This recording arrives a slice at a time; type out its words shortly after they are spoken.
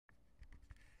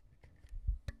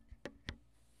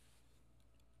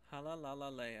Hala Lala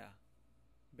Layya,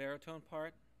 baritone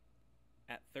part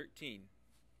at 13.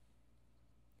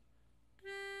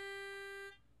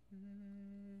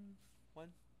 One,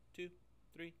 two,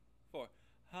 three, four.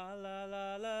 Hala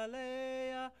Lala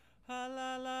Layya,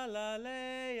 Hala Lala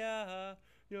Layya,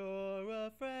 you're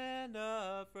a friend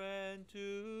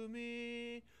to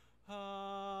me.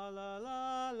 Hala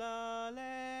Lala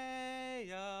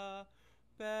Layya,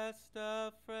 best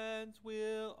of friends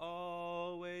we'll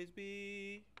always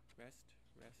be. Rest,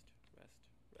 rest, rest,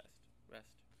 rest, rest,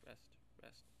 rest,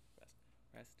 rest,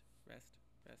 rest, rest, rest,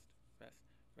 rest, rest,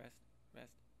 rest,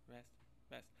 rest, rest,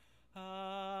 rest.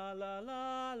 Hala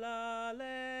Lala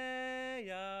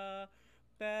Layya,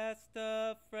 best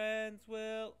of friends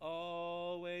will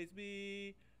always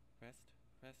be. Rest,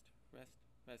 rest, rest,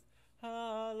 rest.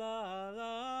 Hala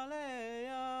Lala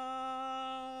Layya.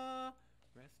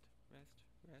 Rest, rest,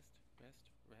 rest, rest,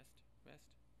 rest, rest,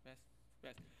 rest,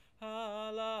 rest.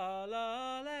 Hala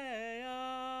Lala Layya.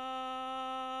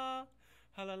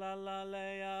 Hala Lala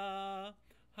Layya.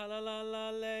 Hala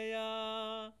Lala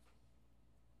Layya.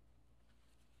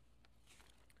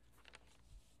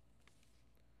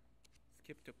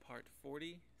 Skip to part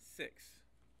 46.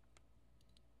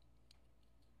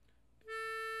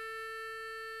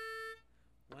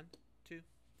 One, two,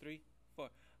 three, four.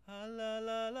 Hala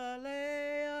Lala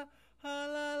Layya,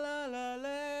 Hala Lala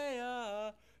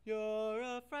Layya, you're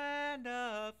a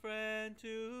friend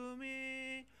to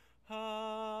me.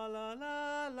 Hala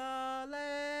Lala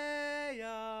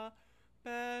Layya,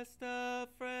 best of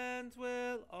friends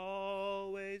will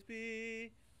always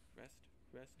be. Rest,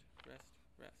 rest, rest,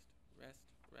 rest, rest,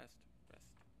 rest, rest,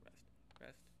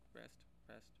 rest, rest, rest,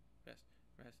 rest, rest,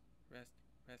 rest, rest,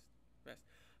 rest, rest.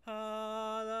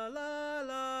 Hala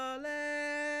Lala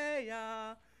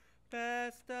Layya,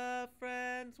 best of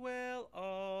friends will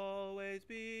always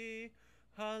be.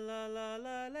 Hala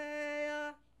Lala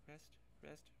Layya, rest,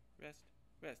 rest, rest,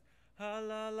 rest.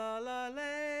 Hala Lala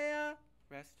Layya,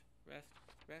 rest, rest,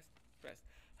 rest, rest.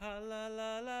 Hala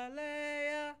Lala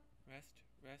Layya, rest,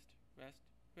 rest, rest,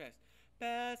 rest.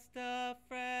 Best of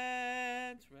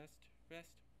friends, rest, rest,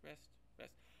 rest,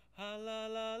 rest. Hala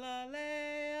Lala